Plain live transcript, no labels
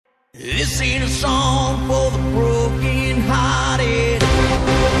This ain't a song for the broken-hearted.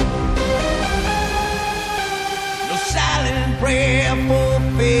 No silent prayer for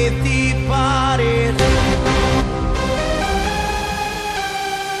faith departed.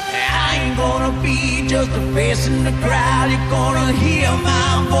 I ain't gonna be just a face in the crowd. You're gonna hear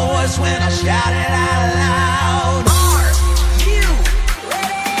my voice when I shout it out loud. Are you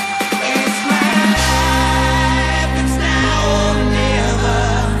ready? It's my life, it's now or never.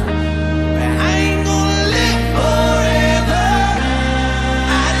 I ain't gonna live forever.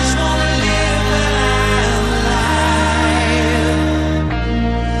 I just wanna live when I'm alive.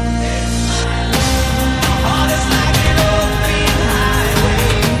 It's my life. My heart is like an open highway.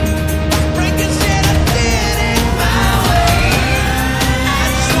 Breaking shit I did it my way. I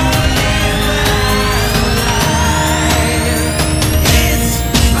just wanna live when I'm alive. It's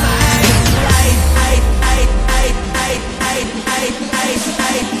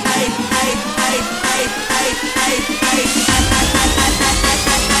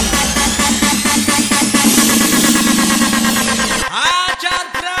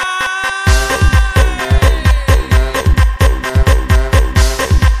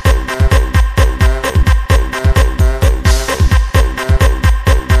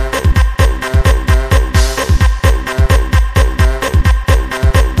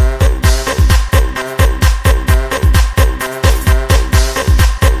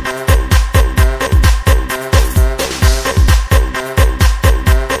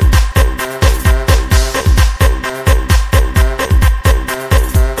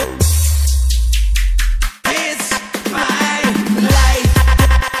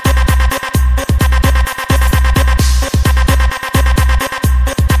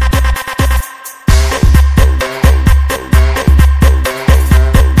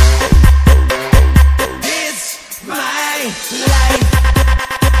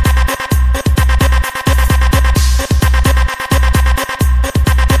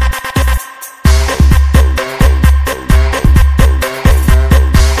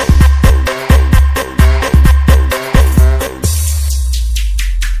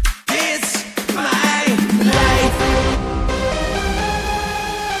my life.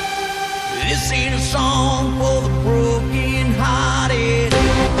 This ain't a song for the broken-hearted.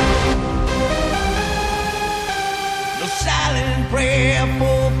 No silent prayer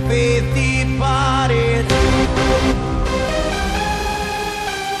for faith departed.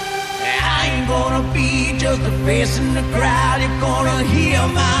 I ain't gonna be just a face in the crowd. You're gonna hear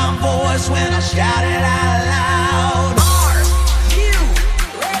my voice when I shout it out loud. Are you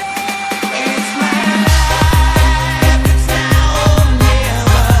ready? It's my life, it's now or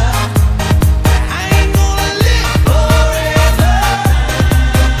never. I ain't gonna live forever.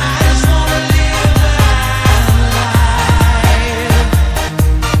 I just wanna live when I'm alive.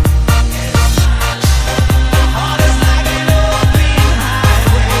 My heart is like an open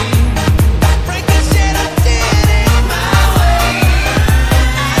highway. Breaking shit I did it my way.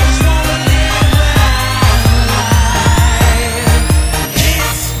 I just wanna live when I'm alive.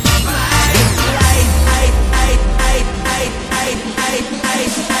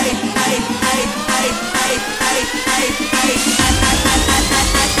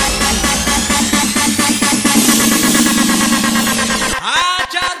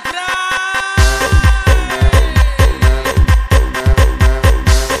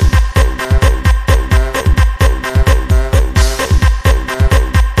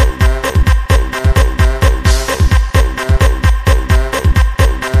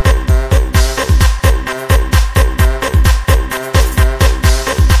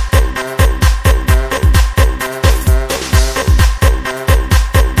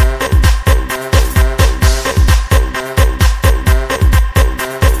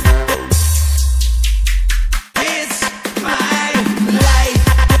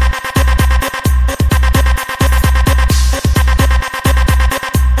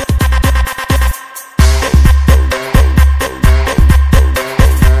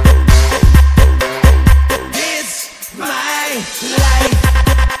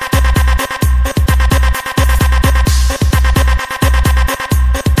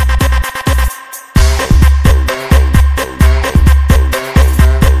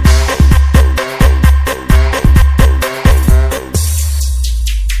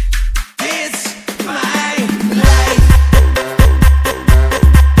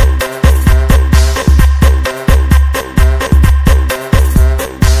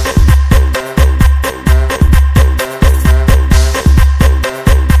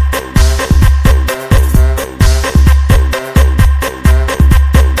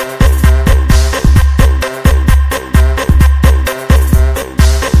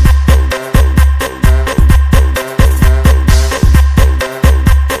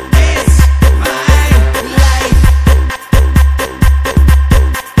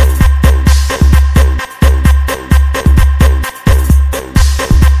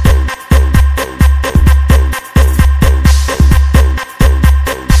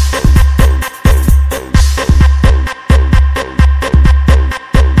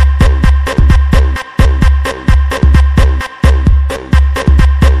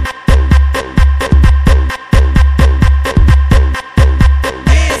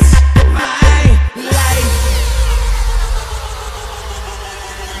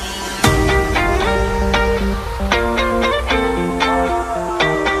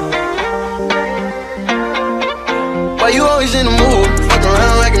 always in the mood. Fuck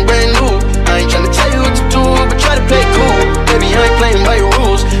around like I'm brand new. I ain't tryna tell you what to do, but try to play cool. Baby, I ain't playing by your